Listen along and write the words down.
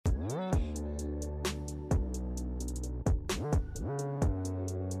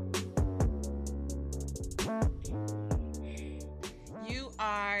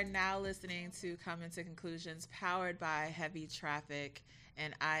are now listening to Coming to Conclusions, powered by Heavy Traffic,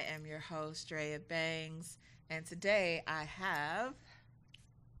 and I am your host, Drea Bangs. And today I have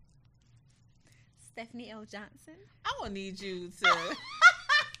Stephanie L. Johnson. I will need you to.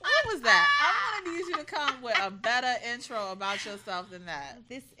 What was that? I want to need you to come with a better intro about yourself than that.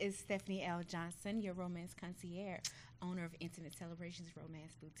 This is Stephanie L. Johnson, your romance concierge, owner of Intimate Celebrations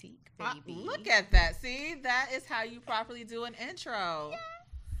Romance Boutique, baby. Look at that. See, that is how you properly do an intro. Yeah.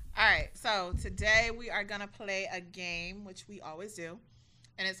 All right. So today we are going to play a game, which we always do.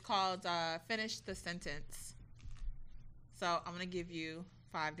 And it's called Finish the Sentence. So I'm going to give you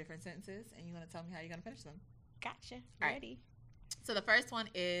 5 different sentences, and you're going to tell me how you're going to finish them. Gotcha. All Ready. Right. So the first one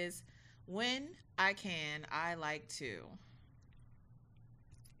is, when I can, I like to.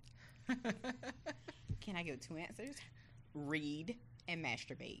 Can I give 2 answers? Read and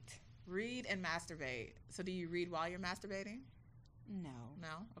masturbate. Read and masturbate. So do you read while you're masturbating? No. No?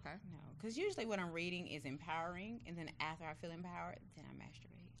 Okay. No. Because usually what I'm reading is empowering, and then after I feel empowered, then I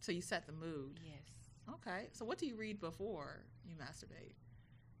masturbate. So you set the mood. Yes. Okay. So what do you read before you masturbate?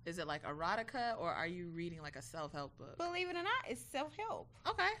 Is it like erotica, or are you reading like a self-help book? Believe it or not, it's self-help.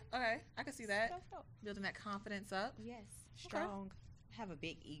 Okay. Okay. I can see that. Self-help. Building that confidence up. Yes. Strong. Okay. Have a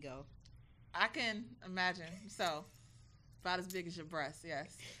big ego. I can imagine. So, about as big as your breast,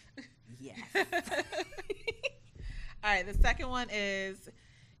 yes. Yes. All right. The second one is,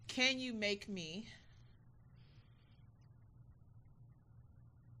 can you make me?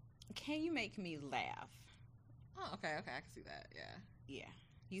 Can you make me laugh? Oh, okay. Okay. I can see that. Yeah. Yeah.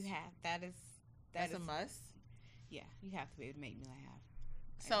 You have. That's a must? Yeah. You have to be able to make me laugh.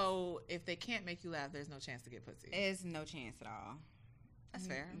 So, if they can't make you laugh, there's no chance to get pussy. There's no chance at all. That's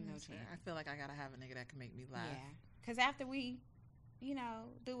fair. No That's chance. Fair. I feel like I gotta have a nigga that can make me laugh. Yeah. Because after we,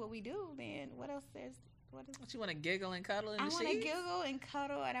 do what we do, then what else is? What you want to giggle and cuddle in the sheets? I want to giggle and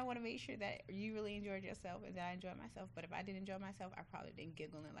cuddle, and I want to make sure that you really enjoyed yourself and that I enjoyed myself. But if I didn't enjoy myself, I probably didn't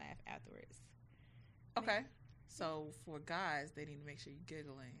giggle and laugh afterwards. Okay. So for guys, they need to make sure you're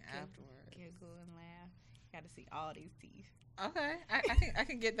giggling afterwards. Giggle and laugh. Got to see all these teeth. Okay. I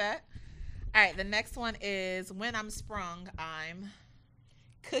can get that. All right. The next one is, when I'm sprung, I'm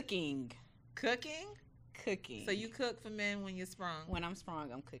cooking. Cooking? Cooking. So you cook for men when you're sprung? When I'm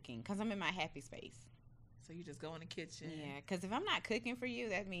sprung, I'm cooking because I'm in my happy space. So you just go in the kitchen. Yeah, because if I'm not cooking for you,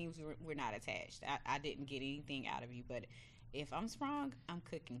 that means we're not attached. I didn't get anything out of you. But if I'm sprung, I'm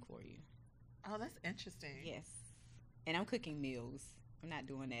cooking for you. Oh, that's interesting. Yes. And I'm cooking meals. I'm not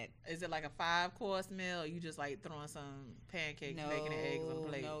doing that. Is it like a 5-course meal, or you just like throwing some pancakes, bacon, and eggs on a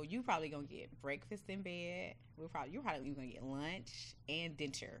plate? No, you probably going to get breakfast in bed. You're probably going to get lunch and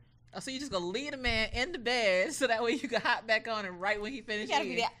dinner. Oh, so you just going to leave the man in the bed so that way you can hop back on and right when he finishes. You got to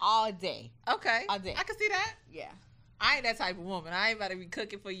be there all day. Okay. All day. I can see that. Yeah. I ain't that type of woman. I ain't about to be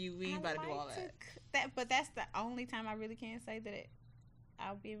cooking for you. We ain't about to do all that. But that's the only time I really can say that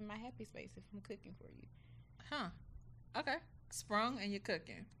I'll be in my happy space if I'm cooking for you. Huh. Okay. Sprung and you're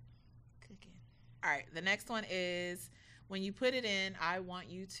cooking. Cooking. All right. The next one is, when you put it in, I want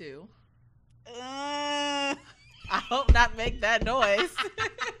you to. I hope not make that noise.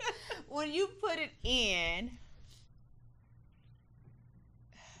 When you put it in.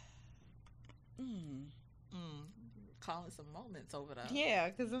 Calling some moments over there. Yeah,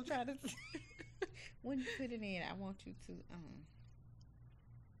 because I'm trying to. When you put it in, I want you to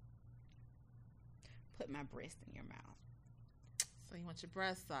put my breast in your mouth. So you want your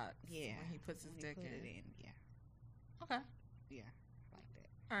breast sucked? Yeah. When he puts his dick in. It in. Yeah. Okay. Yeah, I like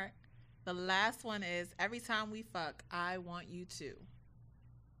that. All right. The last one is, every time we fuck, I want you to.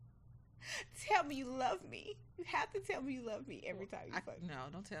 Tell me you love me. You have to tell me you love me every time you fuck. No,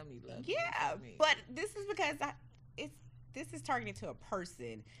 don't tell me you love me. Yeah, but this is because this is targeted to a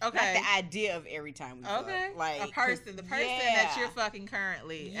person. Okay. Not the idea of every time we fuck. Like a person, the person that you're fucking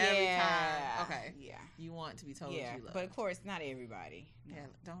currently every time. Okay. Yeah. You want to be told you love. But of course, not everybody. No.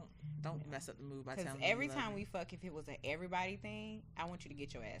 Yeah. Don't mess up the mood by telling me. Every time we fuck, if it was an everybody thing, I want you to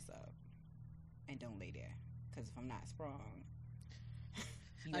get your ass up and don't lay there. Because if I'm not sprung,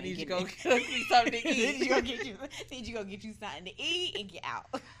 I need you to go cook me something to eat. Need you go get you something to eat and get out.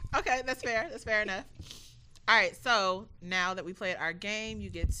 Okay, that's fair. That's fair enough. All right, so now that we played our game, you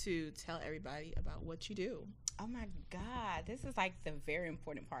get to tell everybody about what you do. Oh my God, this is like the very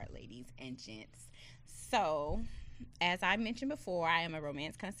important part, ladies and gents. So, as I mentioned before, I am a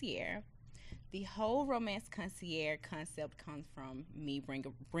romance concierge. The whole romance concierge concept comes from me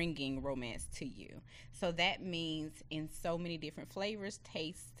bringing romance to you. So that means in so many different flavors,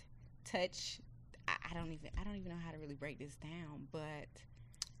 taste, touch. I don't even know how to really break this down, but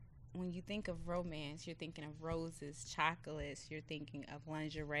when you think of romance, you're thinking of roses, chocolates, you're thinking of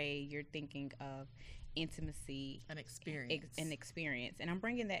lingerie, you're thinking of intimacy, an experience. And I'm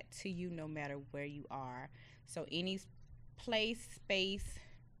bringing that to you no matter where you are. So any place, space,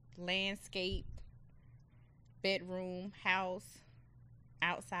 landscape, bedroom, house,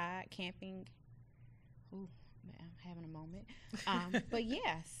 outside, camping. Ooh, I'm having a moment. But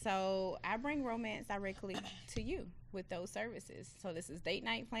yeah, so I bring romance directly to you with those services. So this is date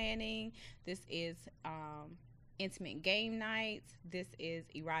night planning. This is intimate game nights. This is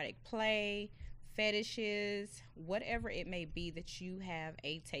erotic play, fetishes, whatever it may be that you have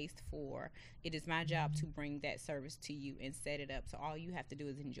a taste for. It is my job to bring that service to you and set it up. So all you have to do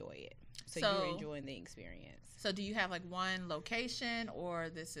is enjoy it. So you're enjoying the experience. So do you have like one location, or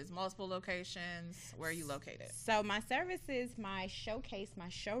this is multiple locations? Where are you located? So my services, my showcase, my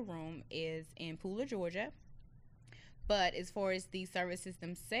showroom is in Pooler, Georgia. But as far as the services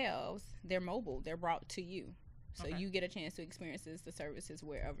themselves, they're mobile. They're brought to you. So you get a chance to experience the services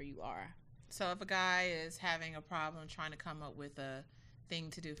wherever you are. So if a guy is having a problem trying to come up with a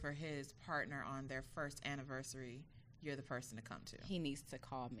thing to do for his partner on their first anniversary, you're the person to come to. He needs to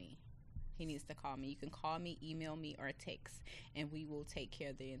call me. You can call me, email me, or text, and we will take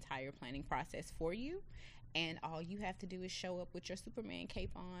care of the entire planning process for you. And all you have to do is show up with your Superman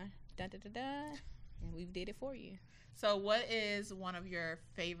cape on, and we've did it for you. So what is one of your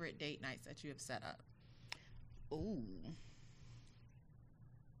favorite date nights that you have set up? Ooh.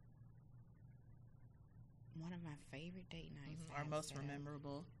 One of my favorite date nights. Our most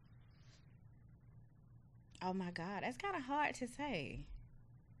memorable. Oh my God, that's kind of hard to say.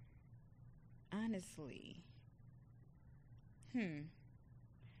 Honestly.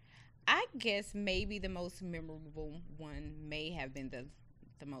 I guess maybe the most memorable one may have been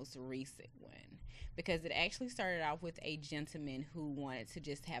the most recent one, because it actually started off with a gentleman who wanted to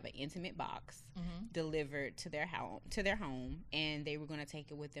just have an intimate box delivered to their home, and they were going to take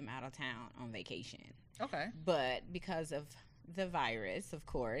it with them out of town on vacation. Okay. But because of the virus, of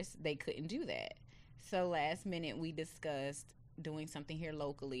course, they couldn't do that. So last minute we discussed doing something here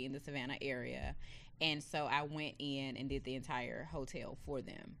locally in the Savannah area, and so I went in and did the entire hotel for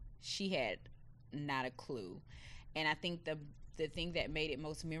them. She had not a clue, and I think the thing that made it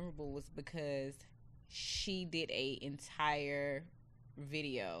most memorable was because she did a entire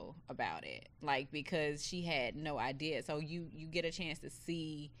video about it, like, because she had no idea. So you get a chance to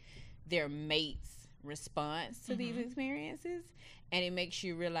see their mates' response to these experiences, and it makes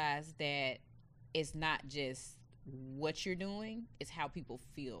you realize that it's not just what you're doing, it's how people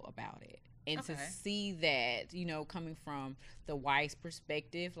feel about it. And to see that, coming from the wife's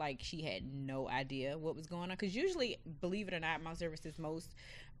perspective, like she had no idea what was going on. Because usually, believe it or not, my services,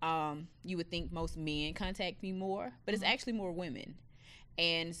 you would think most men contact me more, but it's actually more women.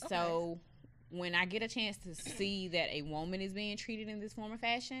 And so when I get a chance to see that a woman is being treated in this form of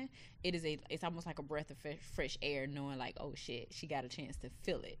fashion, it's almost like a breath of fresh air, knowing like, oh shit, she got a chance to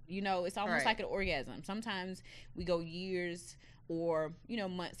feel it. It's almost like an orgasm. Sometimes we go years or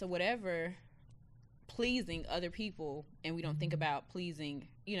months or whatever pleasing other people, and we don't think about pleasing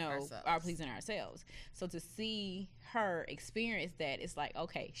ourselves. So to see her experience that, it's like,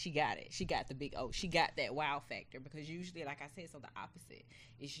 okay, she got it. She got the big she got that wow factor. Because usually, like I said, so the opposite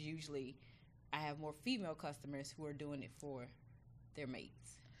is usually I have more female customers who are doing it for their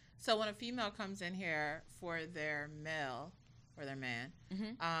mates. So when a female comes in here for their male or their man,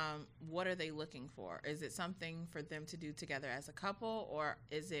 what are they looking for? Is it something for them to do together as a couple, or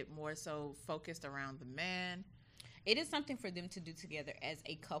is it more so focused around the man? It is something for them to do together as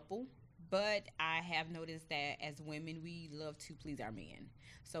a couple, but I have noticed that as women, we love to please our men.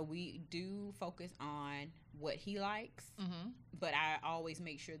 So we do focus on what he likes, but I always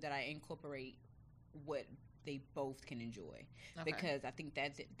make sure that I incorporate what they both can enjoy, because I think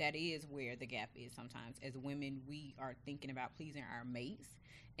that is where the gap is sometimes. As women, we are thinking about pleasing our mates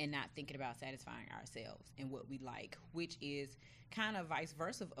and not thinking about satisfying ourselves and what we like, which is kind of vice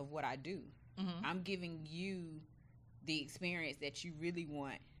versa of what I do. I'm giving you the experience that you really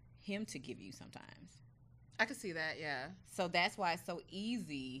want him to give you sometimes. I can see that, yeah. So that's why it's so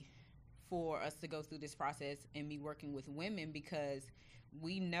easy for us to go through this process and me working with women, because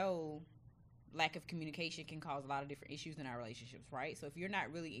we know lack of communication can cause a lot of different issues in our relationships, right? So if you're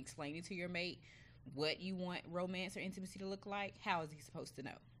not really explaining to your mate what you want romance or intimacy to look like, how is he supposed to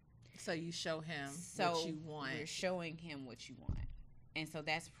know? So you show him what you want. You're showing him what you want. And so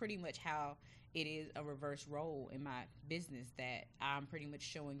that's pretty much how it is a reverse role in my business, that I'm pretty much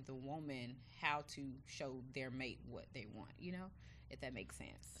showing the woman how to show their mate what they want, if that makes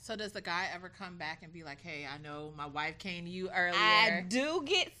sense. So does the guy ever come back and be like, hey, I know my wife came to you earlier? I do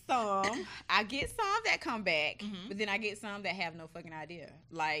get some. I get some that come back, Mhm. but then I get some that have no fucking idea.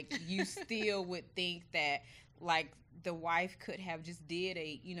 Like, you still would think that, like, the wife could have just did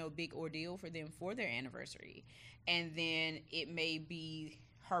a, big ordeal for them for their anniversary. And then it may be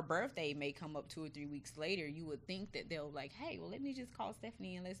her birthday may come up 2 or 3 weeks later. You would think that they'll like, hey, well, let me just call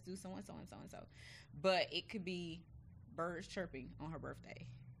Stephanie and let's do so and so and so and so. But it could be birds chirping on her birthday,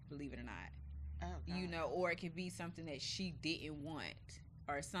 believe it or not. Oh, God. Or it could be something that she didn't want,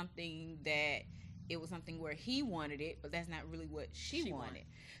 or something that it was something where he wanted it, but that's not really what she wanted.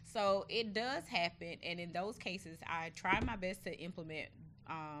 So it does happen, and in those cases, I try my best to implement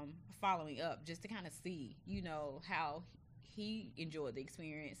following up, just to kind of see, how he enjoyed the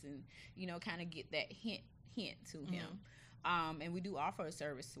experience, and kind of get that hint to him. And we do offer a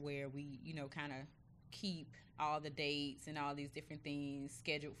service where we kind of keep all the dates and all these different things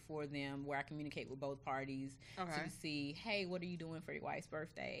scheduled for them, where I communicate with both parties to see, hey, what are you doing for your wife's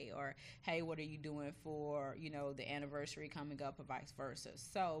birthday, or hey, what are you doing for the anniversary coming up, or vice versa.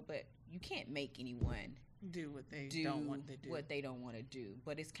 So, but you can't make anyone do what they don't want to do.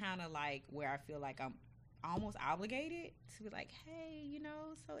 But it's kind of like where I feel like I'm almost obligated to be like, hey,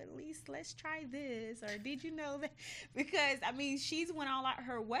 so at least let's try this, or did you know that? Because I mean, she's went all out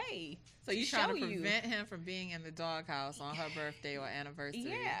her way. So you trying to prevent him from being in the doghouse on her birthday or anniversary?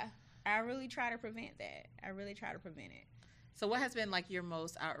 Yeah, I really try to prevent that. I really try to prevent it. So what has been like your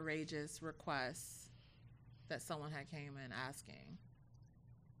most outrageous request that someone had came in asking?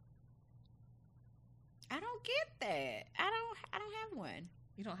 I don't get that. I don't have one.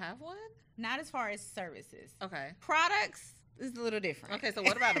 You don't have one? Not as far as services. Okay. Products is a little different. Okay, so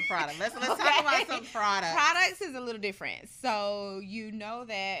what about the product? Let's talk about some products. Products is a little different. So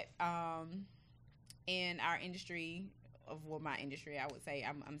that in our industry, my industry, I would say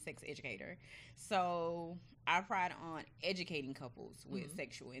I'm a sex educator. So I pride on educating couples with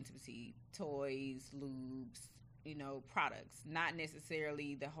sexual intimacy, toys, lubes, products, not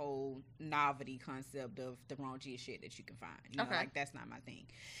necessarily the whole novelty concept of the raunchiest shit that you can find. Like, that's not my thing.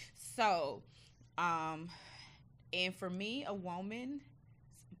 So, and for me, a woman's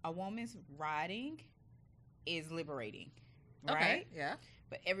riding is liberating, right? Okay, yeah.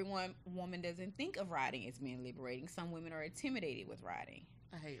 But every woman doesn't think of riding as being liberating. Some women are intimidated with riding.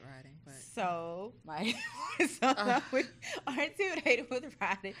 I hate riding, but some are intimidated with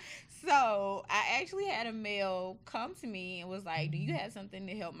riding. So I actually had a male come to me and was like, "Do you have something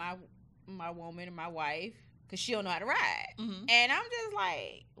to help my woman or my wife? Because she don't know how to ride." Mm-hmm. And I'm just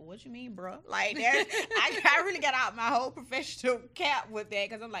like, "What you mean, bro?" Like, I really got out my whole professional cap with that,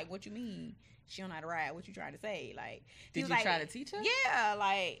 because I'm like, "What you mean? She don't know how to ride? What you trying to say?" Like, did you try to teach her? Yeah,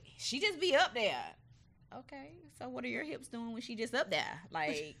 like, she just be up there. Okay, so what are your hips doing when she just up there?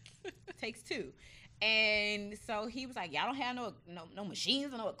 Like, takes two. And so he was like, y'all don't have no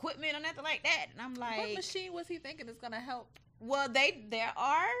machines or no equipment or nothing like that. And I'm like, what machine was he thinking is going to help? Well, there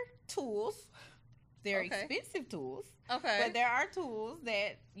are tools. They're expensive tools. Okay. But there are tools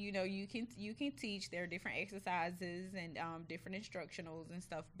that, you can teach. There are different exercises and different instructionals and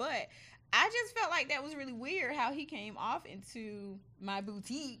stuff. But I just felt like that was really weird how he came off into my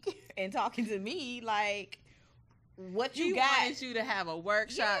boutique and talking to me like, what you got? He wanted you to have a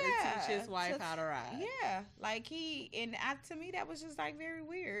workshop to teach his wife how to ride. Yeah. Like, to me, that was just like very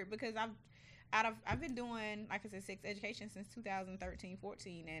weird, because I've been doing, like I said, sex education since 2013,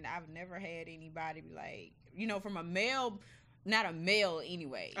 14, and I've never had anybody be like, from a male, not a male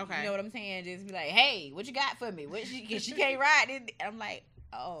anyway. Okay. You know what I'm saying? Just be like, hey, what you got for me? She can't ride it. I'm like,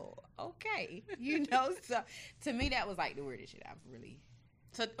 oh, okay. So to me, that was like the weirdest shit I've really.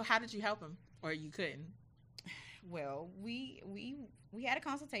 So how did you help him? Or you couldn't? Well, we had a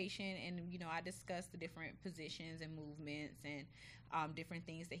consultation, and I discussed the different positions and movements and different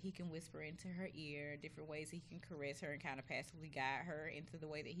things that he can whisper into her ear, different ways he can caress her and kind of passively guide her into the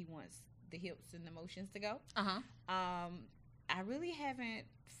way that he wants the hips and the motions to go. I really haven't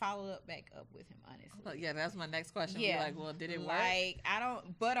followed back up with him, honestly. Oh, yeah, that's my next question. Yeah, like, well, did it work? Like, I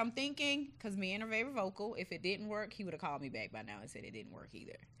don't, but I'm thinking, because men are very vocal. If it didn't work, he would have called me back by now and said it didn't work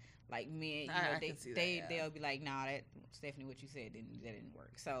either. Like, men, they'll be like, nah, that Stephanie, what you said that didn't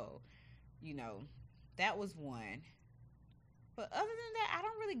work. So, that was one. But other than that, I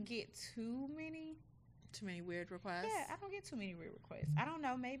don't really get too many weird requests. Yeah, I don't get too many weird requests. I don't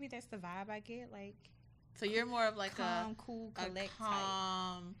know. Maybe that's the vibe I get. Like, so you're more of like calm, cool, collect,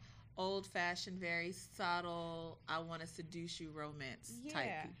 calm, old-fashioned, very subtle, I want to seduce you romance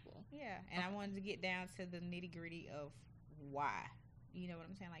type people. Yeah, and I wanted to get down to the nitty-gritty of why. You know what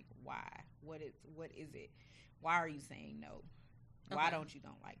I'm saying? Like, why? What is it? Why are you saying no? Why don't you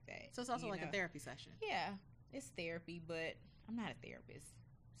don't like that? So it's also like a therapy session. Yeah, it's therapy, but I'm not a therapist.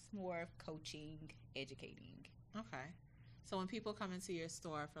 It's more of coaching, educating. Okay. So when people come into your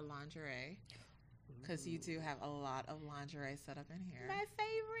store for lingerie, because you do have a lot of lingerie set up in here. My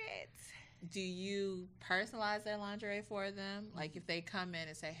favorite. Do you personalize their lingerie for them? Like if they come in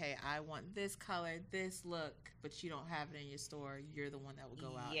and say, hey, I want this color, this look, but you don't have it in your store, you're the one that will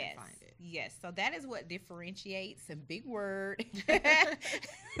go out and find it. Yes. So that is what differentiates, a big word,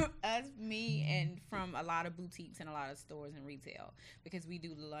 us, me, and from a lot of boutiques and a lot of stores and retail, because we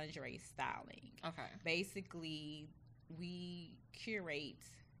do lingerie styling. Okay. Basically, we curate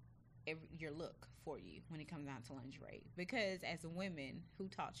your look for you when it comes down to lingerie, because as women, who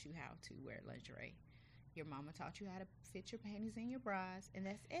taught you how to wear lingerie? Your mama taught you how to fit your panties in your bras, and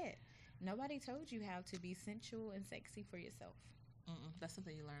that's it. Nobody told you how to be sensual and sexy for yourself. That's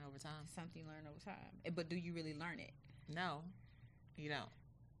something you learn over time. Something you learn over time. But do you really learn it? No, you don't.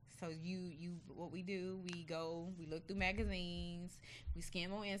 So what we do, we look through magazines, we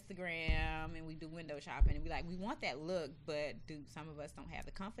skim on Instagram, and we do window shopping, and we want that look, but some of us don't have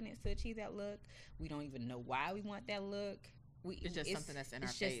the confidence to achieve that look. We don't even know why we want that look. It's just something that's in our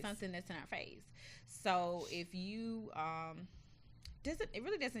face. It's just something that's in our face. So if you it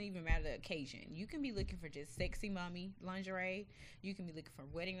really doesn't even matter the occasion. You can be looking for just sexy mommy lingerie. You can be looking for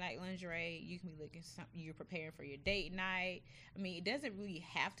wedding night lingerie. You can be looking you're preparing for your date night. I mean, it doesn't really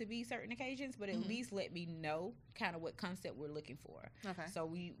have to be certain occasions, but at least let me know kind of what concept we're looking for. Okay. So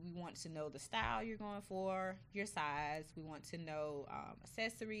we want to know the style you're going for, your size. We want to know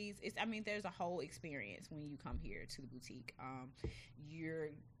accessories. There's a whole experience when you come here to the boutique.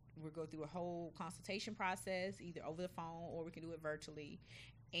 We'll go through a whole consultation process, either over the phone or we can do it virtually,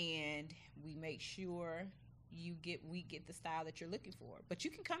 and we make sure we get the style that you're looking for. But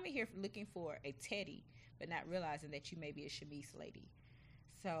you can come in here looking for a teddy, but not realizing that you may be a chemise lady.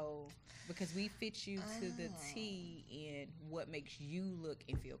 So, because we fit you to the T in what makes you look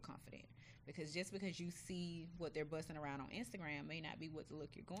and feel confident. Because just because you see what they're busting around on Instagram may not be what the look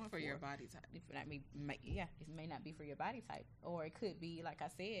you're going for. For your body type. It may not be for your body type. Or it could be, like I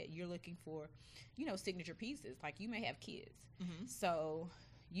said, you're looking for, signature pieces. Like you may have kids. Mm-hmm. So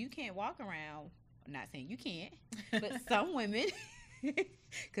you can't walk around, I'm not saying you can't, but some women,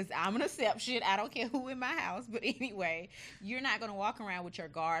 because I'm an exception, I don't care who in my house, but anyway, you're not going to walk around with your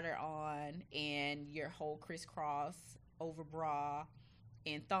garter on and your whole crisscross over bra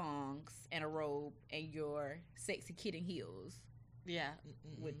and thongs and a robe and your sexy kitten heels. Yeah.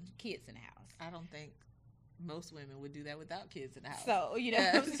 With kids in the house. I don't think most women would do that without kids in the house. So, you know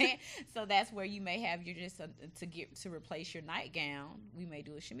what I'm saying? So that's where you may have to replace your nightgown, we may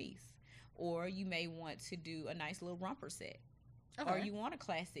do a chemise. Or you may want to do a nice little romper set. Okay. Or you want a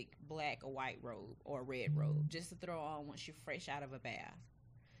classic black or white robe or a red robe just to throw on once you're fresh out of a bath.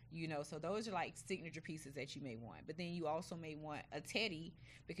 So those are like signature pieces that you may want. But then you also may want a teddy,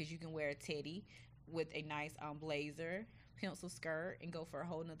 because you can wear a teddy with a nice blazer, pencil skirt, and go for a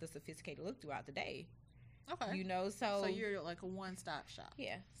whole nother sophisticated look throughout the day. Okay. So you're like a one-stop shop.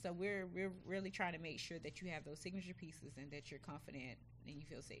 Yeah. So we're really trying to make sure that you have those signature pieces and that you're confident and you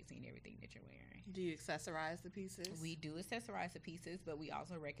feel sexy in everything that you're wearing. Do you accessorize the pieces? We do accessorize the pieces, but we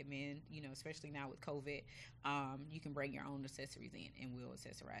also recommend, especially now with COVID, you can bring your own accessories in and we'll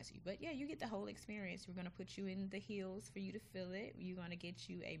accessorize you. But yeah, you get the whole experience. We're going to put you in the heels for you to feel it. We're going to get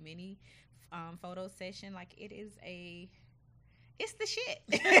you a mini photo session. Like it's the shit.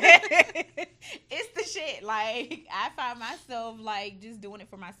 It's the shit. Like I find myself like just doing it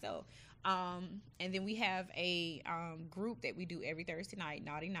for myself. And then we have a group that we do every Thursday night,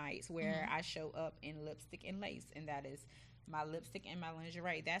 Naughty Nights, where I show up in lipstick and lace, and that is my lipstick and my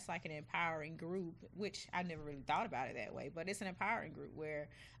lingerie. That's like an empowering group, which I never really thought about it that way, but it's an empowering group where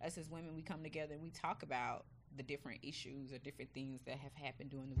us as women, we come together and we talk about the different issues or different things that have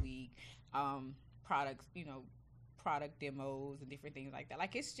happened during the week, products, product demos and different things like that.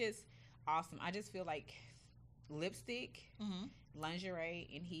 Like it's just awesome. I just feel like lipstick, lingerie,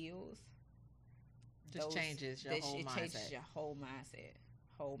 and heels changes your whole mindset. Changes your whole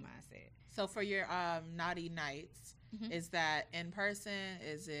mindset. So for your Naughty Nights, is that in person?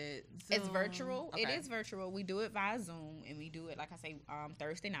 Is it Zoom? It's virtual. Okay. It is virtual. We do it via Zoom, and we do it, like I say,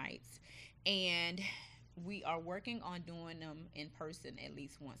 Thursday nights. And we are working on doing them in person at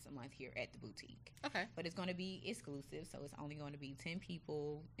least once a month here at the boutique. Okay. But it's going to be exclusive, so it's only going to be 10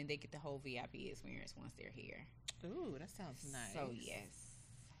 people, and they get the whole VIP experience once they're here. Ooh, that sounds nice. So, yes.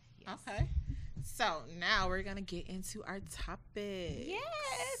 Okay. So, now we're going to get into our topic.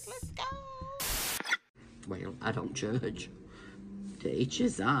 Yes, let's go. Well, I don't judge. To each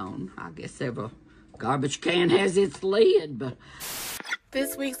his own. I guess every garbage can has its lid, but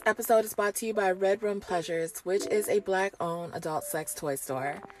This week's episode is brought to you by Red Room Pleasures, which is a Black-owned adult sex toy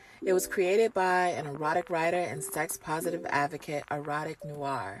store. It was created by an erotic writer and sex-positive advocate, Erotic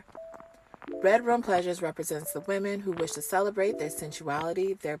Noir. Red Room Pleasures represents the women who wish to celebrate their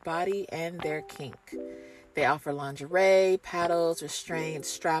sensuality, their body, and their kink. They offer lingerie, paddles, restraints,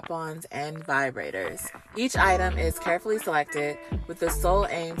 strap-ons, and vibrators. Each item is carefully selected with the sole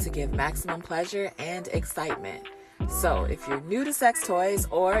aim to give maximum pleasure and excitement. So, if you're new to sex toys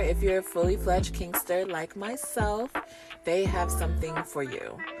or if you're a fully fledged kinkster like myself, they have something for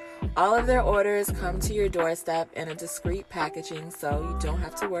you. All of their orders come to your doorstep in a discreet packaging, so you don't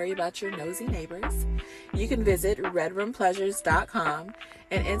have to worry about your nosy neighbors. You can visit redroompleasures.com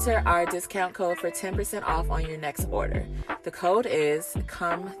and enter our discount code for 10% off on your next order. The code is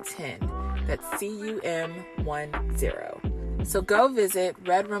CUM10. That's CUM10. So go visit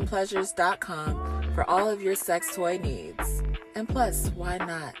redroompleasures.com for all of your sex toy needs. And plus, why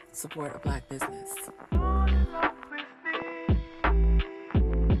not support a Black business?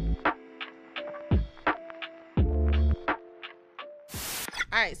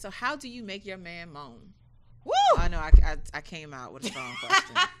 All right, so how do you make your man moan? Woo! I know I came out with a strong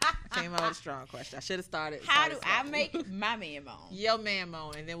question. I should have started. How do I make my man moan? Your man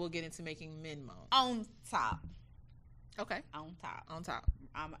moan, and then we'll get into making men moan. On top. Okay. On top. On top.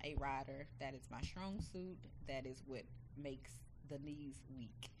 I'm a rider. That is my strong suit. That is what makes the knees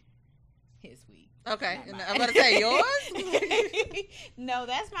weak. His weak. Okay. Not And mine. I'm going to say yours? No,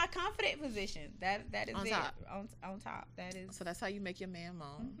 that's my confident position. That is On it. top. On top. That is. So that's how you make your man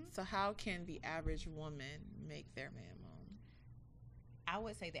moan. Mhm. So how can the average woman make their man moan? I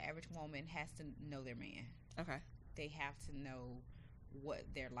would say the average woman has to know their man. Okay. They have to know what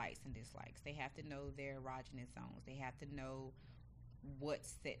their likes and dislikes. They have to know their erogenous zones. They have to know what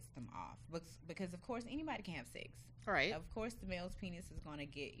sets them off. Because of course, anybody can have sex. All right. Of course, the male's penis is going to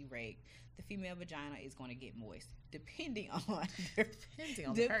get erect. The female vagina is going to get moist, depending on the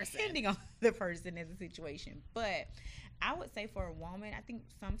person. depending on the person and the situation. But I would say for a woman, I think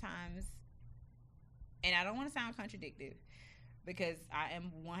sometimes, and I don't want to sound contradictory, because I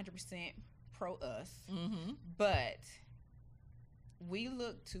am 100% pro us, Mm-hmm. but we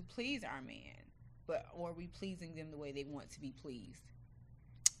look to please our man, but or are we pleasing them the way they want to be pleased?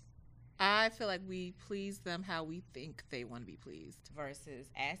 I feel like we please them how we think they want to be pleased. Versus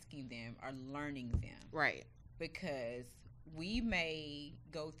asking them or learning them. Right. Because we may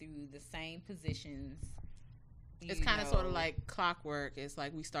go through the same positions. It's kind of sort of like clockwork. It's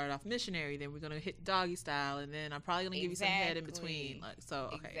like we start off missionary, then we're going to hit doggy style, and then I'm probably going to give you some head in between. Like,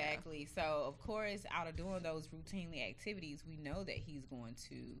 so, okay. Exactly. So, of course, out of doing those routinely activities, we know that he's going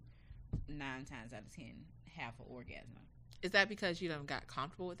to 9 times out of 10 have an orgasm. Is that because you done got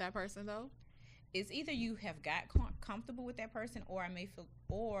comfortable with that person, though? It's either you have got comfortable with that person, or I may feel,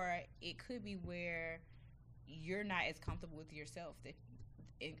 or it could be where you're not as comfortable with yourself,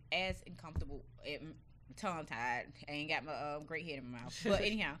 as uncomfortable. Tongue tied. I ain't got my great head in my mouth. But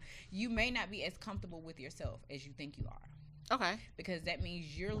anyhow, you may not be as comfortable with yourself as you think you are. Okay. Because that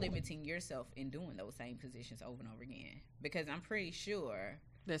means you're limiting yourself in doing those same positions over and over again. Because I'm pretty sure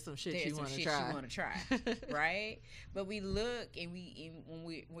there's some shit there's you some want to shit try. you want to try, right? But we look and when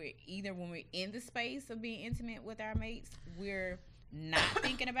we're in the space of being intimate with our mates, we're not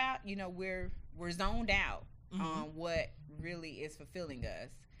thinking about, we're zoned out on what really is fulfilling us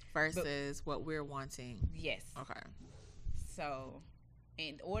versus what we're wanting. Yes. Okay. So,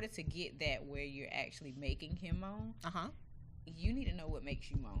 in order to get that where you're actually making him moan, you need to know what makes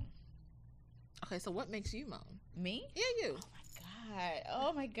you moan. Okay, so what makes you moan? Me? Yeah, you.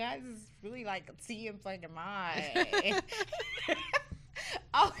 Oh my God, this is really like a tea and fucking mind.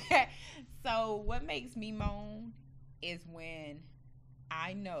 Okay, so what makes me moan is when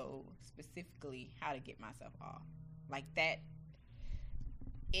I know specifically how to get myself off. Like that,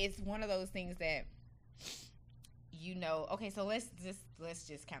 it's one of those things that okay, so let's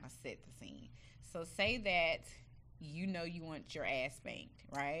just kind of set the scene. So say that you want your ass spanked,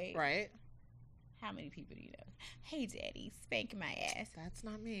 right? Right. How many people do you know? Hey, daddy, spank my ass. That's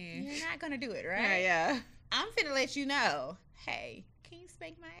not me. You're not going to do it, right? Yeah. I'm finna let you know, hey, can you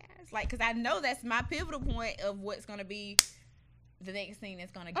spank my ass? Like, because I know that's my pivotal point of what's going to be the next thing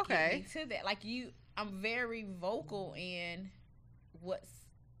that's going to get me to that. Like, I'm very vocal in what's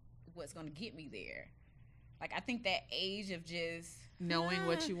going to get me there. Like, I think that age of just knowing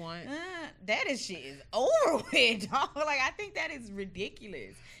what you want, that shit is over with, dog. Like, I think that is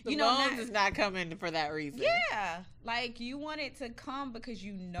ridiculous. The moans is not coming for that reason. Yeah, like you want it to come because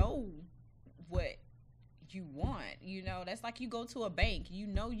you know what you want. That's like you go to a bank. You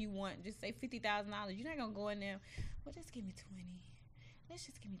want just say $50,000. You're not gonna go in there. Well, just give me 20. let's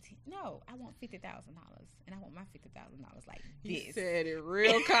just give me no, I want $50,000, and I want my $50,000 like You this. said it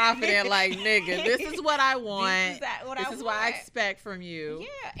real confident, like, nigga, this is what I want. This is what I expect from you.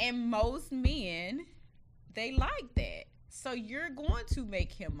 Yeah, and most men, they like that. So you're going to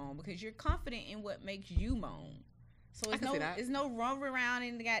make him moan because you're confident in what makes you moan. So it's no run around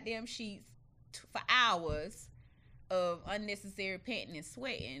in the goddamn sheets for hours of unnecessary panting and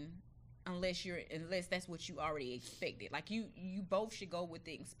sweating. Unless that's what you already expected. Like you both should go with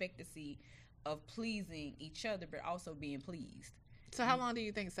the expectancy of pleasing each other, but also being pleased. So how long do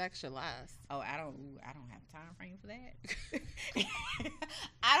you think sex should last? Oh, I don't have a time frame for that.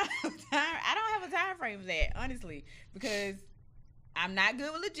 I don't have a time frame for that, honestly, because I'm not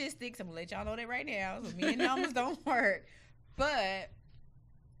good with logistics. I'm gonna let y'all know that right now. So me and numbers don't work. But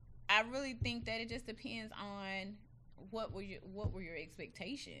I really think that it just depends on what were your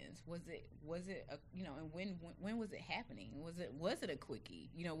expectations? Was it a, you know, and when was it happening? Was it a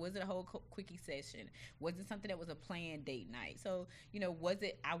quickie? You know, was it a whole quickie session? Was it something that was a planned date night? So, you know, was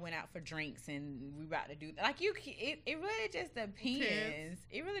it I went out for drinks and we about to do like it really just depends.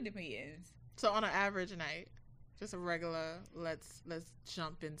 It really depends. So on an average night, just a regular let's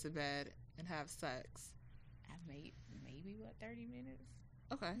jump into bed and have sex. I maybe what 30 minutes?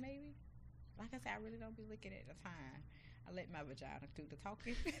 Okay. Maybe. Like I said, I really don't be looking at the time. I let my vagina do the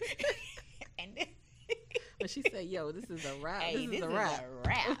talking. And then when she said, yo, this is a wrap. Hey, this is a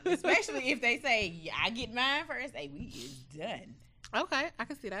wrap. Especially if they say, yeah, I get mine first. Hey, we is done. Okay, I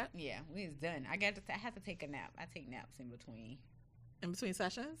can see that. Yeah, we is done. I have to take a nap. I take naps in between. In between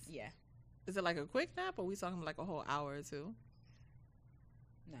sessions? Yeah. Is it like a quick nap, or are we talking like a whole hour or two?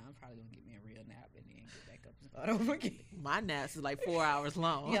 No, I'm probably going to get me a real nap and then get back up and start over again. My naps is like 4 hours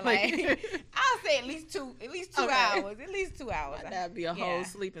long. Yeah, like, I'll say at least two hours. At least 2 hours. That'd be a whole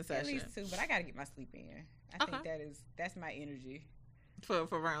sleeping session. At least 2, but I got to get my sleep in. I think that's my energy. For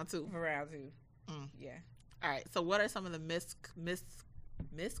round 2. For round 2. Yeah. All right. So what are some of the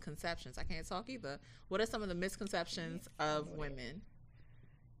misconceptions? I can't talk either. What are some of the misconceptions of women?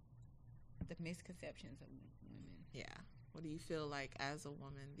 The misconceptions of women. Yeah. What do you feel like as a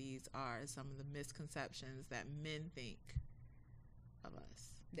woman these are some of the misconceptions that men think of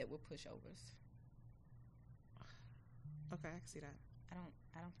us? That we're pushovers. Okay, I can see that. I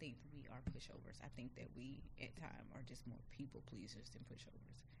don't think we are pushovers. I think that we at times are just more people pleasers than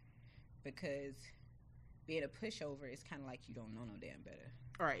pushovers. Because being a pushover is kind of like you don't know no damn better.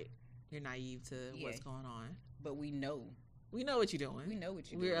 Right. You're naive to what's going on. But we know. We know what you're doing. We know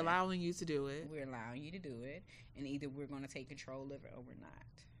what you're doing. We're allowing you to do it. We're allowing you to do it. And either we're going to take control of it or we're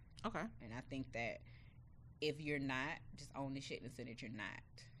not. Okay. And I think that if you're not, just own the shit and say that you're not.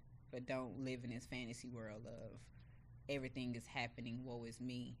 But don't live in this fantasy world of everything is happening, woe is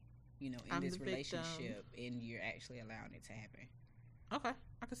me, you know, in this relationship. And you're actually allowing it to happen. Okay.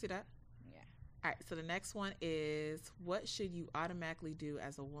 I can see that. Yeah. All right. So the next one is, what should you automatically do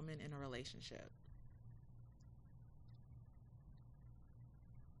as a woman in a relationship?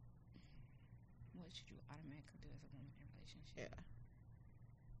 What should you automatically do as a woman in a relationship? Yeah.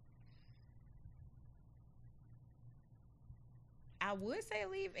 I would say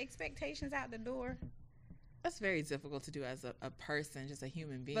leave expectations out the door. That's very difficult to do as a person, just a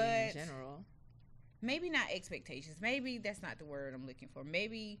human being but in general. Maybe not expectations. Maybe that's not the word I'm looking for.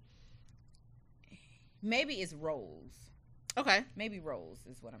 Maybe it's roles. Okay. Maybe roles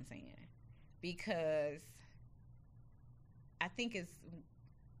is what I'm saying. Because I think it's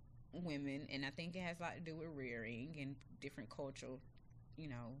women, and I think it has a lot to do with rearing and different cultural, you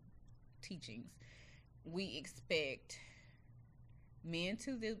know, teachings. We expect men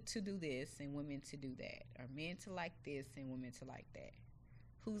to do this and women to do that, or men to like this and women to like that.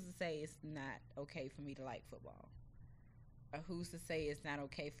 Who's to say it's not okay for me to like football? Or who's to say it's not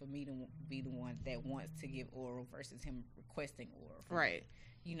okay for me to be the one that wants to give oral versus him requesting oral? Right.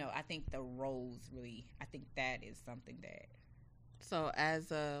 You know, I think the roles really, I think that is something that. So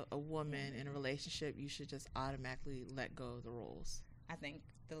as a woman in a relationship, you should just automatically let go of the roles. I think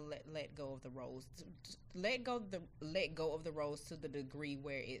the let go of the roles, let go of the roles to the degree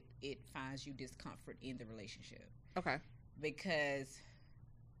where it finds you discomfort in the relationship. Okay. Because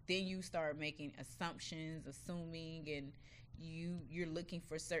then you start making assumptions, assuming, and you're looking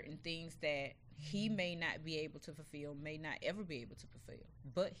for certain things that he may not be able to fulfill, may not ever be able to fulfill,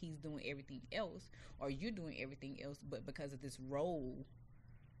 but he's doing everything else, or you're doing everything else, but because of this role,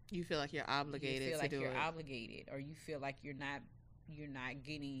 you feel like you're obligated. You feel like you're obligated, or you feel like you're not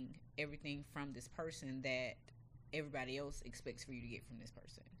getting everything from this person that everybody else expects for you to get from this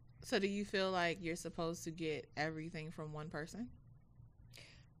person. So do you feel like you're supposed to get everything from one person?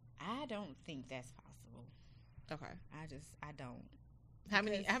 I don't think that's possible. Okay. I don't. How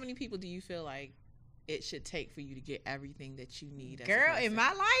many people do you feel like it should take for you to get everything that you need? As Girl, in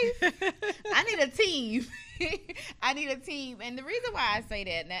my life, I need a team. I need a team. And the reason why I say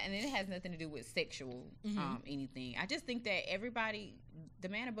that, and it has nothing to do with sexual anything. I just think that everybody, the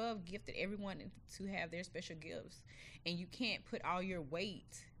man above gifted everyone to have their special gifts. And you can't put all your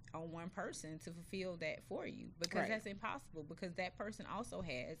weight on one person to fulfill that for you, because that's impossible, because that person also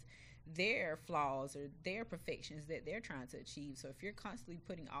has their flaws or their perfections that they're trying to achieve. So if you're constantly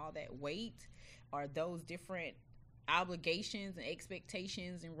putting all that weight or those different obligations and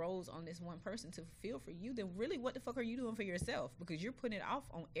expectations and roles on this one person to fulfill for you, then really what the fuck are you doing for yourself? Because you're putting it off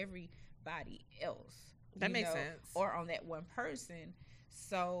on everybody else. That makes sense. Or on that one person.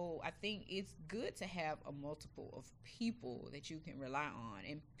 So I think it's good to have a multiple of people that you can rely on.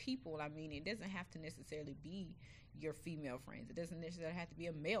 And people, I mean, it doesn't have to necessarily be your female friends. It doesn't necessarily have to be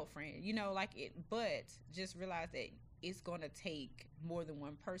a male friend, but just realize that it's going to take more than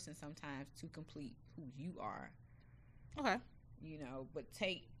one person sometimes to complete who you are. Okay. But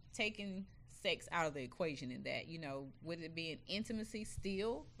taking sex out of the equation in that, with it being intimacy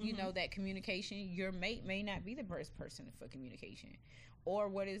still, that communication, your mate may not be the best person for communication. Or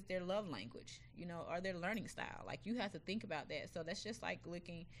what is their love language, or their learning style. Like, you have to think about that. So that's just like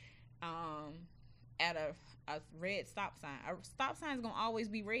looking at a red stop sign. A stop sign is going to always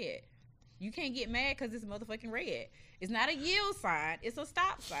be red. You can't get mad because it's motherfucking red. It's not a yield sign. It's a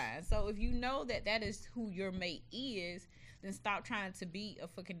stop sign. So if you know that is who your mate is, then stop trying to be a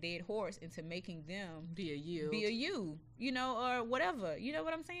fucking dead horse into making them be a you, or whatever. You know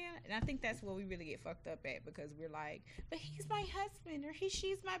what I'm saying? And I think that's where we really get fucked up at, because we're like, but he's my husband, or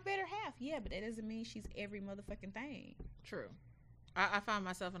she's my better half. Yeah, but that doesn't mean she's every motherfucking thing. True. I find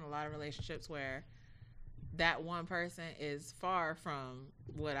myself in a lot of relationships where that one person is far from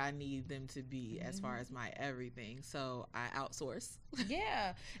what I need them to be as far as my everything. So I outsource.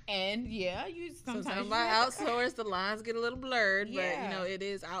 Yeah. And you sometimes I outsource, the lines get a little blurred, but it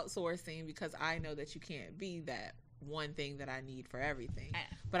is outsourcing, because I know that you can't be that one thing that I need for everything.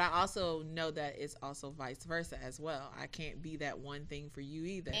 But I also know that it's also vice versa as well. I can't be that one thing for you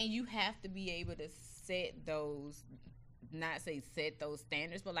either. And you have to be able to set those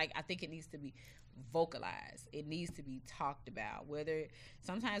standards, but I think it needs to be vocalized. It needs to be talked about. Whether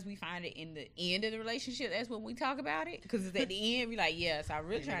sometimes we find it in the end of the relationship, that's when we talk about it, because it's at the end, we like, yes, I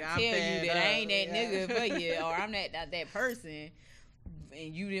really trying to tell you that I ain't that nigga for you, or I'm not that person,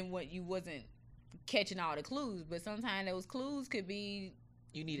 and you wasn't catching all the clues. But sometimes those clues could be,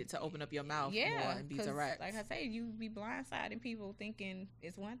 you needed to open up your mouth more and be direct. Like I say, you be blindsiding people thinking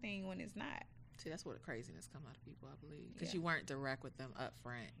it's one thing when it's not. See, that's where the craziness come out of people, I believe, because you weren't direct with them up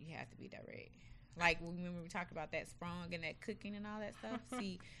front. You have to be direct. Like, remember we talked about that sprung and that cooking and all that stuff?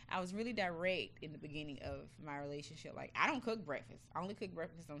 See, I was really direct in the beginning of my relationship. Like, I don't cook breakfast. I only cook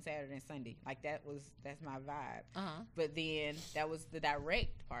breakfast on Saturday and Sunday. Like, that's my vibe. Uh-huh. But then that was the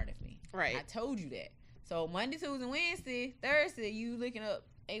direct part of me. Right. I told you that. So Monday, Tuesday, Wednesday, Thursday, you looking up,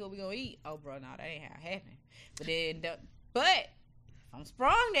 hey, what we gonna eat? Oh, bro, no, that ain't how it happened. But then, if I'm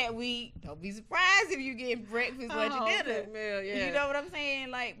sprung that week, don't be surprised if you get breakfast, lunch, and dinner. Meal, yeah. You know what I'm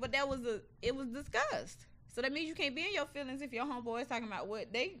saying? Like, but it was discussed. So that means you can't be in your feelings if your homeboy is talking about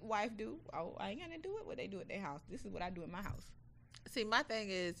what they wife do. Oh, I ain't gonna do it. What they do at their house. This is what I do at my house. See, my thing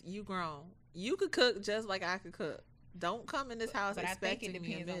is, you grown. You could cook just like I could cook. Don't come in this house expecting me a meal.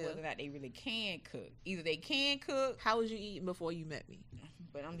 But I think it depends on whether or not they really can cook. Either they can cook. How was you eating before you met me?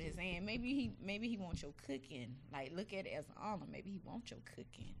 But I'm just saying, maybe he wants your cooking. Like, look at it as an honor. Maybe he wants your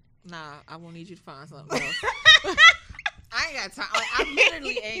cooking. Nah, I won't need you to find something else. I ain't got time. Like, I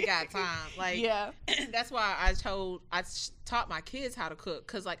literally ain't got time. Like, yeah. That's why I taught my kids how to cook,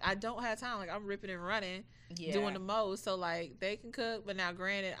 because like I don't have time. Like, I'm ripping and running, doing the most. So like they can cook, but now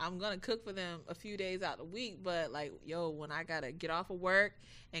granted, I'm gonna cook for them a few days out the week. But like, when I gotta get off of work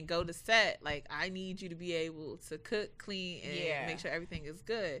and go to set, like I need you to be able to cook, clean, and make sure everything is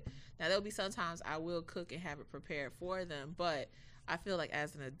good. Now there'll be sometimes I will cook and have it prepared for them, but I feel like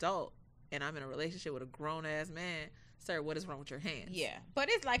as an adult and I'm in a relationship with a grown ass man, sir, what is wrong with your hands? Yeah, but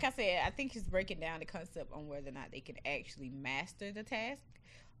it's like I said, I think it's breaking down the concept on whether or not they can actually master the task,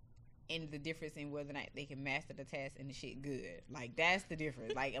 and the difference in whether or not they can master the task and the shit good. Like, that's the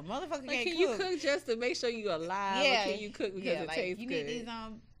difference. Like, a motherfucker can't cook. Can you cook just to make sure you're alive? Yeah. Or can you cook because it tastes good? You need these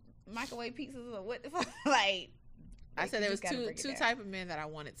microwave pizzas or what the fuck? Like, I said there was two type of men that I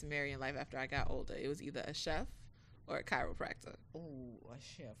wanted to marry in life after I got older. It was either a chef or a chiropractor. Ooh, a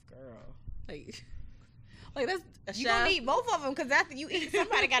chef, girl. Like that's a you chef. Gonna need both of them, because after you eat,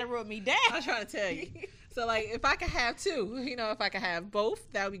 somebody got to rub me down. I'm trying to tell you. So like, if I could have two, if I could have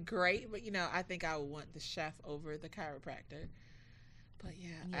both, that would be great. But I think I would want the chef over the chiropractor. But Yeah,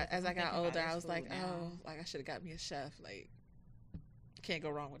 as 'cause I I'm got thinking about older, I this was like, food now. oh, like I should have got me a chef. Like, can't go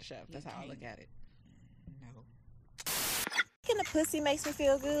wrong with a chef. That's You how I look can't. at it. No. Dick in the pussy makes me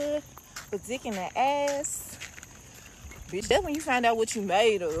feel good, but dick in the ass, bitch, that's when you find out what you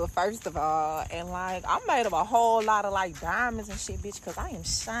made of, first of all. And like, I'm made of a whole lot of like diamonds and shit, bitch, because I am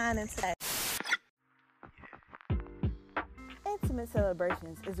shining today. Intimate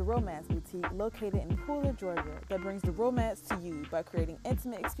Celebrations is a romance boutique located in Pooler, Georgia that brings the romance to you by creating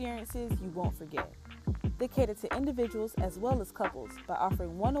intimate experiences you won't forget. They cater to individuals as well as couples by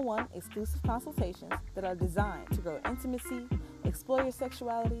offering one-on-one exclusive consultations that are designed to grow intimacy, explore your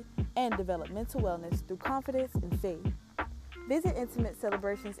sexuality, and develop mental wellness through confidence and faith. Visit Intimate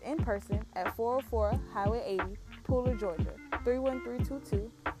Celebrations in person at 404 Highway 80, Pooler, Georgia, 31322,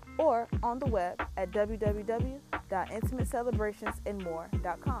 or on the web at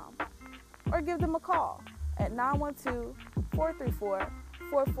www.intimatecelebrationsandmore.com. Or give them a call at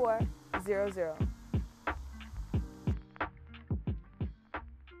 912-434-4400.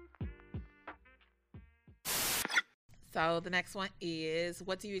 So the next one is,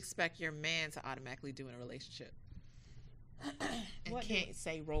 what do you expect your man to automatically do in a relationship? And What do- can't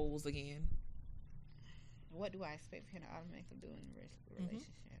say roles again. What do I expect him to automatically do in a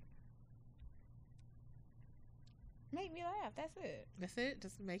relationship? Make me laugh. That's it. That's it.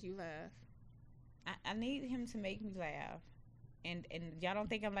 Just make you laugh. I need him to make me laugh. And y'all don't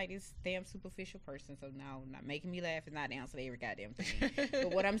think I'm like this damn superficial person, so no, not making me laugh is not the answer to every goddamn thing.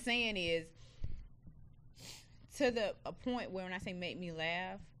 But what I'm saying is, to a point where when I say make me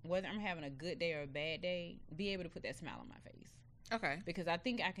laugh, whether I'm having a good day or a bad day, be able to put that smile on my face. Okay. Because I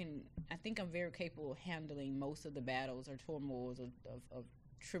think I'm very capable of handling most of the battles or turmoils of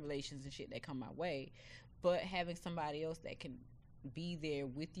tribulations and shit that come my way. But having somebody else that can be there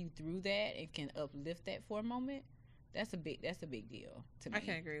with you through that and can uplift that for a moment, that's a big deal to me. I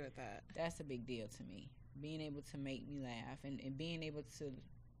can agree with that. That's a big deal to me. Being able to make me laugh and being able to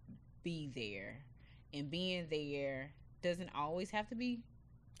be there. And being there doesn't always have to be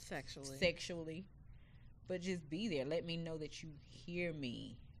sexually, but just be there. Let me know that you hear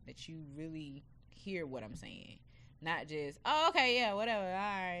me, that you really hear what I'm saying. Not just, oh, okay, yeah, whatever, all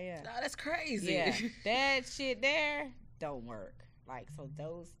right, yeah. No, that's crazy. Yeah, that shit there don't work. Like, so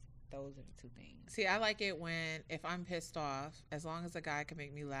those are the two things. See, I like it when, if I'm pissed off, as long as a guy can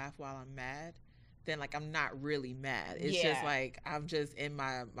make me laugh while I'm mad, then like I'm not really mad. It's just like I'm just in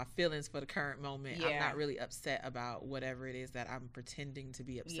my feelings for the current moment. I'm not really upset about whatever it is that I'm pretending to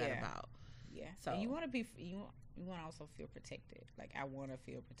be upset about. Yeah. So and you want to also feel protected. Like, I want to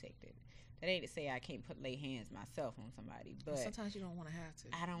feel protected. That ain't to say I can't lay hands myself on somebody, but sometimes you don't want to have to.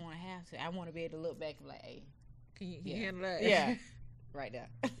 I don't want to have to. I want to be able to look back and be like, hey, can you handle that? Yeah. Right there.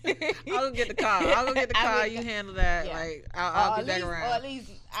 I'll go get the car. You handle that. Yeah. Like I'll be back around. Or at least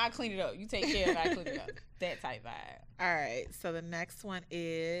I'll clean it up. You take care of it. I clean it up. That type vibe. All right. So the next one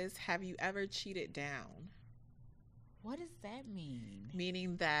is: have you ever cheated down? What does that mean?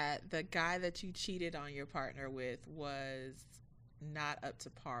 Meaning that the guy that you cheated on your partner with was not up to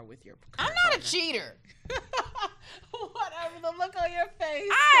par with your current partner. A cheater. Whatever the look on your face.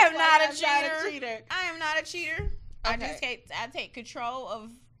 I am not a cheater. I am not a cheater. Okay. I take control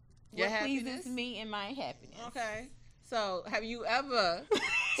of what pleases me and my happiness. Okay. So, have you ever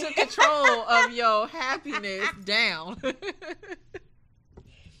took control of your happiness down?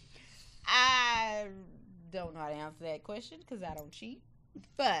 I don't know how to answer that question because I don't cheat.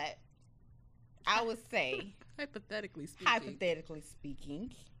 But I would say, hypothetically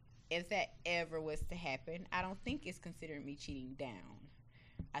speaking, if that ever was to happen, I don't think it's considered me cheating down.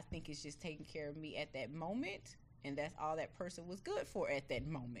 I think it's just taking care of me at that moment. And that's all that person was good for at that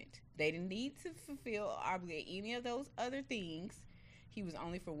moment. They didn't need to fulfill or obligate any of those other things. He was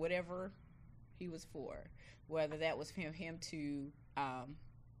only for whatever he was for. Whether that was for him to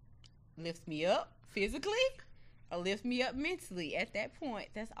lift me up physically or lift me up mentally. At that point,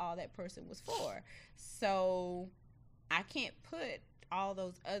 that's all that person was for. So I can't put all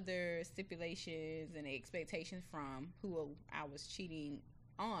those other stipulations and expectations from who I was cheating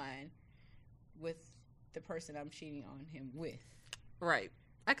on with the person I'm cheating on him with. Right.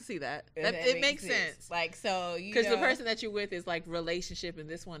 I can see that. It makes sense. Like, so, because the person that you're with is like relationship, and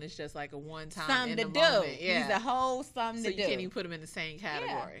this one is just like a one time something in the to moment. do. Yeah. He's a whole something to do. So you can't even put them in the same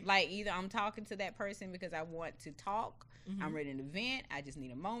category. Yeah. Like, either I'm talking to that person because I want to talk, I'm ready to vent, I just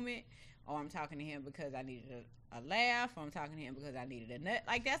need a moment, or I'm talking to him because I needed a laugh, or I'm talking to him because I needed a nut.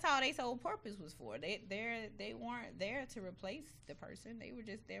 Like, that's all their sole purpose was for. They weren't there to replace the person. They were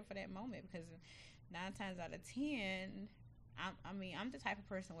just there for that moment because 9 times out of 10, I'm the type of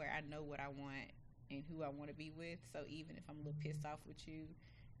person where I know what I want and who I want to be with. So even if I'm a little pissed off with you,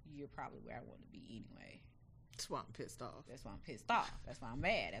 you're probably where I want to be anyway. That's why I'm pissed off. That's why I'm pissed off. That's why I'm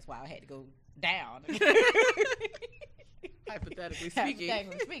mad. That's why I had to go down. Hypothetically speaking.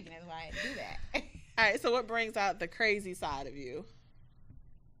 Hypothetically speaking, that's why I had to do that. All right, so what brings out the crazy side of you?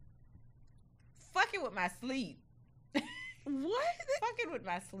 Fucking with my sleep. What? Fucking with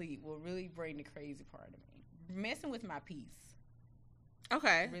my sleep will really bring the crazy part of me. Messing with my peace.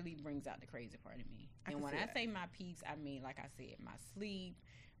 Okay. Really brings out the crazy part of me. I And can when see I that. say my peace, I mean, like I said, my sleep,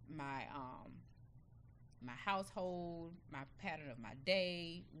 my household, my pattern of my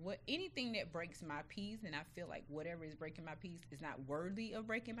day, anything that breaks my peace, and I feel like whatever is breaking my peace is not worthy of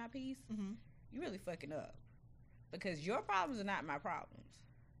breaking my peace, Mm-hmm. you're really fucking up. Because your problems are not my problems.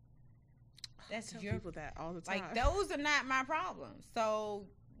 That's Tell your people that all the time. like those are not my problems. So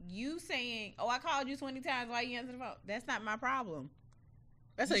you saying, "Oh, I called you 20 times, why you answer the phone?" That's not my problem.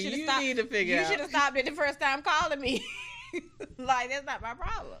 That's you what shoulda you stopped- need to figure You out. should have stopped it the first time calling me. Like that's not my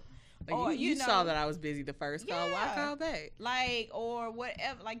problem. Like, Or, you you saw know- that I was busy the first call. Why Yeah. call back? Like or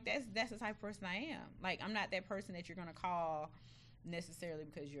whatever. Like that's the type of person I am. Like I'm not that person that you're gonna call necessarily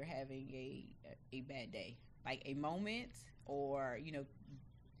because you're having a bad day, like a moment or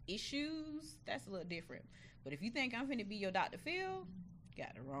issues. That's a little different. But if you think I'm finna be your Dr. Phil, you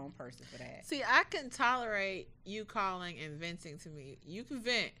got the wrong person for that. See, I can tolerate you calling and venting to me. You can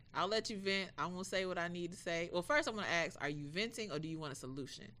vent. I'll let you vent. I won't say what I need to say. Well, first I'm going to ask, are you venting or do you want a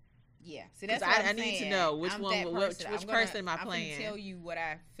solution? Yeah, see 'Cause that's what I I'm need to saying. know which I'm one- that which person. person am I I'm playing? gonna tell you what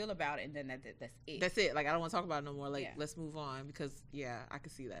I feel about it, and then that's it. That's it. Like, I don't want to talk about it no more. Like, Yeah. let's move on because, yeah, I can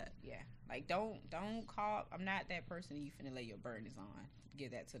see that. Yeah, like don't call. I'm not that person you finna lay your burdens on.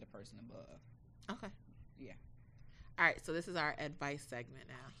 Give that to the person above. Okay. Yeah. All right, so this is our advice segment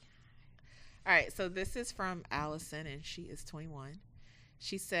now. All right, so this is from Allison, and she is 21.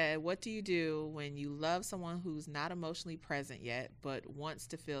 She said, what do you do when you love someone who's not emotionally present yet, but wants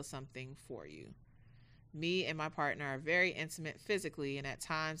to feel something for you? Me and my partner are very intimate physically, and at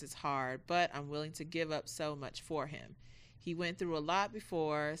times it's hard, but I'm willing to give up so much for him. He went through a lot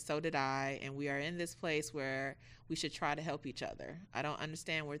before, so did I, and we are in this place where we should try to help each other. I don't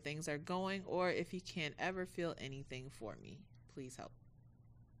understand where things are going or if he can ever feel anything for me. Please help.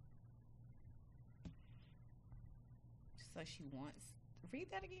 So she wants. Read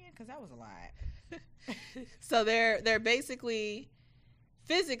that again, because that was a lot. So they're basically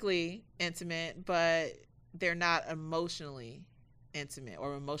physically intimate, but they're not emotionally intimate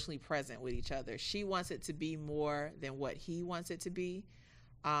or emotionally present with each other. She wants it to be more than what he wants it to be.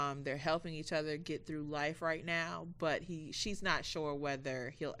 They're helping each other get through life right now, but she's not sure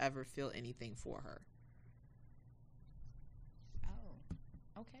whether he'll ever feel anything for her.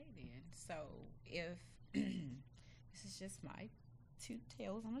 Oh, okay then. So if this is just my two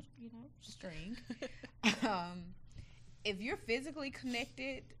tails on a string, if you're physically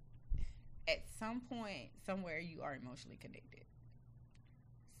connected, at some point somewhere you are emotionally connected.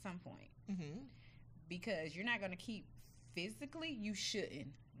 Some point, Mm-hmm. because you're not going to keep physically. You shouldn't.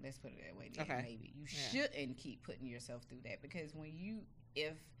 Let's put it that way. Then, Okay. maybe you Yeah. shouldn't keep putting yourself through that, because when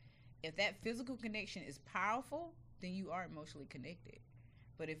if that physical connection is powerful, then you are emotionally connected.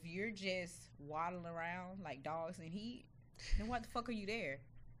 But if you're just waddling around like dogs in heat, then what the fuck are you there?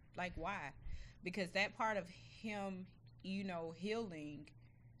 Like, why? Because that part of him, healing,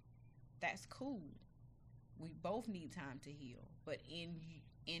 that's cool. We both need time to heal. But in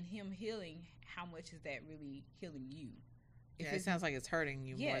him healing, how much is that really healing you? Yeah, it sounds like it's hurting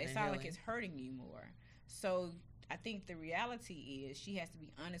you more Yeah, than it sounds like healing. it's hurting you more. So I think the reality is she has to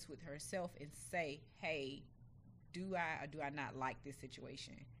be honest with herself and say, hey, do I or do I not like this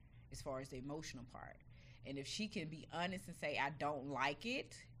situation as far as the emotional part? And if she can be honest and say, I don't like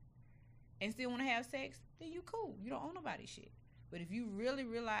it, and still want to have sex, then you cool. You don't owe nobody shit. But if you really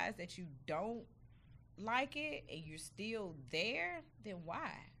realize that you don't like it and you're still there, then why?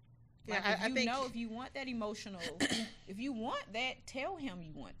 Like, Yeah, I if think- if you want that emotional, if you want that, tell him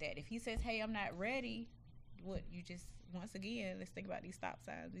you want that. If he says, hey, I'm not ready, once again, let's think about these stop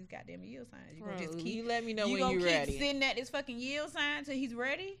signs, these goddamn yield signs. You gonna just Bro, keep, you let me know you when gonna you're keep ready. sitting at this fucking yield sign till he's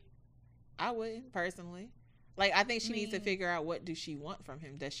ready? I wouldn't personally. Like, I think she needs to mean- figure out, what does she want from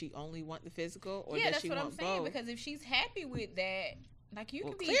him? Does she only want the physical, or Yeah, does that's she what I'm want saying. both? Because if she's happy with that, like you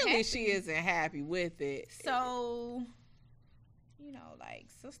Well, can be clearly happy. she isn't happy with it. So, like,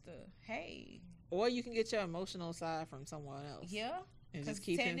 sister, hey, Or you can get your emotional side from someone else. yeah. And Because just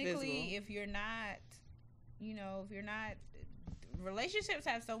keep him physical. technically, if you're not, relationships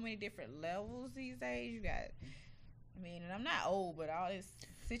have so many different levels these days. You got, and I'm not old, but all this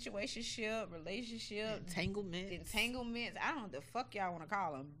situationship, relationship, Entanglement. entanglements, I don't know what the fuck y'all want to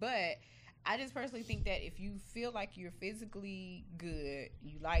call them, but I just personally think that if you feel like you're physically good,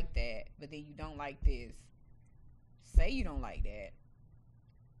 you like that, but then you don't like this, say you don't like that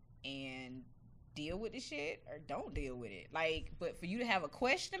and deal with the shit or don't deal with it. Like, but for you to have a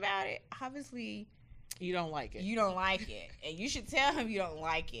question about it, obviously You don't like it. you don't like it. And you should tell him you don't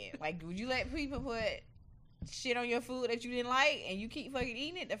like it. Like, would you let people put shit on your food that you didn't like and you keep fucking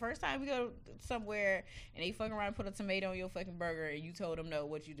eating it? The first time we go somewhere and they fucking around and put a tomato on your fucking burger and you told them no,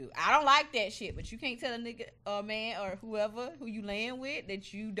 what you do? I don't like that shit, but you can't tell a nigga or man or whoever who you laying with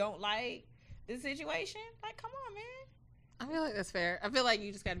that you don't like the situation. Like, come on, man. I feel like that's fair. I feel like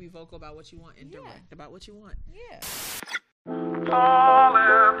you just got to be vocal about what you want and direct about what you want. Yeah.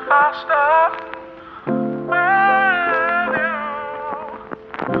 Falling faster with you.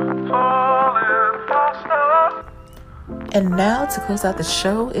 Falling faster. And now to close out the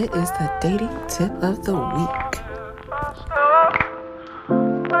show, it is the dating tip of the week.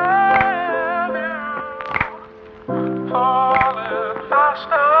 Falling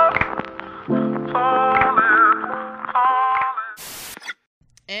faster. Falling.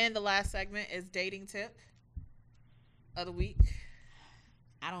 And the last segment is dating tip of the week.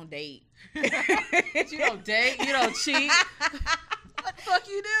 I don't date. You don't date. You don't cheat. What the fuck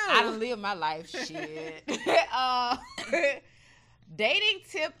you do? I don't live my life. Shit. Dating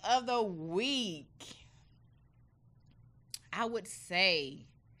tip of the week. I would say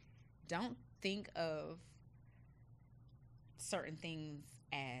don't think of certain things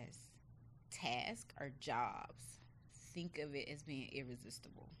as tasks or jobs. Think of it as being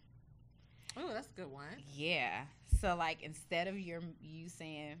irresistible. Oh, that's a good one. Yeah. So, like, instead of you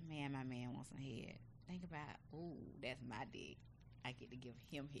saying, man, my man wants some head, think about, ooh, that's my dick. I get to give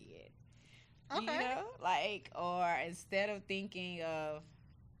him head. Okay. You know? Like, or instead of thinking of,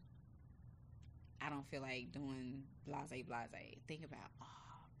 I don't feel like doing blase, think about, oh,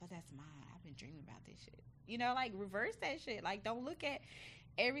 but that's mine. I've been dreaming about this shit. You know, like, reverse that shit. Like, don't look at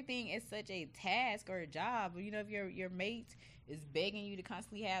everything as such a task or a job. You know, if your mate is begging you to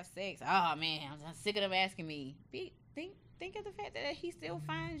constantly have sex, oh man, I'm sick of them asking me. Think of the fact that he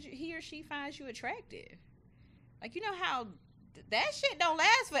or she finds you attractive. Like, you know how that shit don't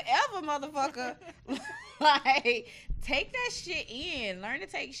last forever, motherfucker. Like, take that shit in. Learn to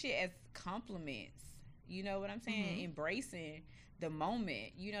take shit as compliments. You know what I'm saying? Mm-hmm. Embracing the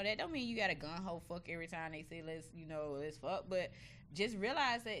moment. You know, that don't mean you got a gun ho fuck every time they say let's fuck, but just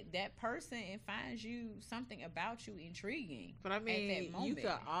realize that person finds you something about you intriguing. But I mean, at that moment. You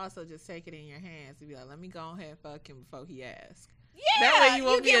could also just take it in your hands and be like, let me go ahead and fuck him before he asks. Yeah, that way you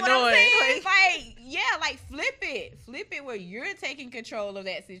won't be annoyed. Like flip it where you're taking control of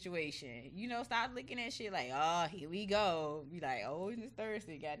that situation. You know, stop looking at shit like, oh, here we go. Be like, oh, it's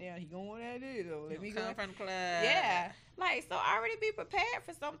Thursday, goddamn, he gonna want that is. So let me go from the club. Yeah, like, so already be prepared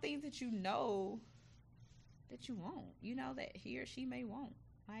for some things that you know that you won't. You know that he or she may want.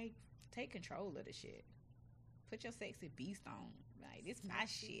 Like, take control of the shit. Put your sexy beast on. Like, this my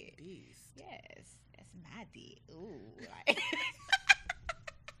shit. Beast. Yes, that's my dick. Ooh, like.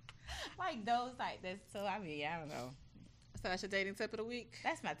 Like those, like this. So I mean, I don't know. So that's your dating tip of the week.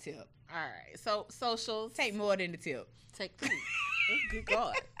 That's my tip. All right. So socials. Take more than the tip. Take oh, good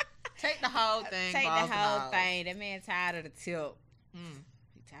God. Take the whole thing. Take the whole thing. That man tired of the tip.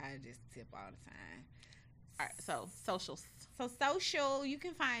 He tired of just tip all the time. All right. So socials. So social, you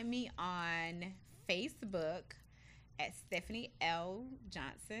can find me on Facebook at Stephanie L.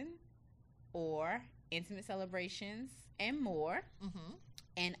 Johnson or Intimate Celebrations and More. Mm-hmm.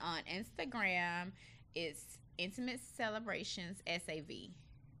 And on Instagram, it's Intimate Celebrations SAV.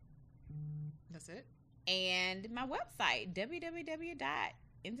 That's it. And my website,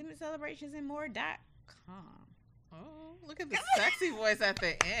 www.intimatecelebrationsandmore.com. Oh, look at the sexy voice at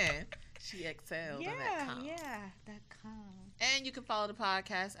the end. She excelled on that com. .com. And you can follow the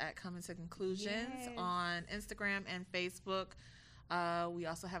podcast at Coming to Conclusions on Instagram and Facebook. We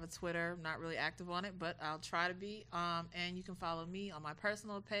also have a Twitter. I'm not really active on it, but I'll try to be. And you can follow me on my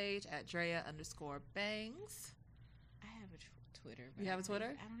personal page at Drea_Bangs. I have a Twitter. You have a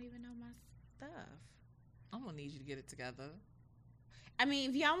Twitter? I don't even know my stuff. I'm gonna need you to get it together. I mean,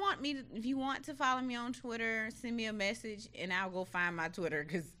 if you want to follow me on Twitter, send me a message and I'll go find my Twitter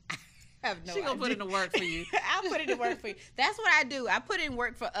because I have no idea. She gonna put in the work for you. I'll put in the work for you. That's what I do. I put in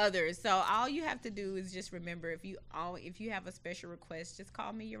work for others. So all you have to do is just remember, if you have a special request, just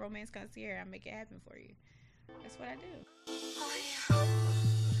call me your romance concierge. I'll make it happen for you. That's what I do.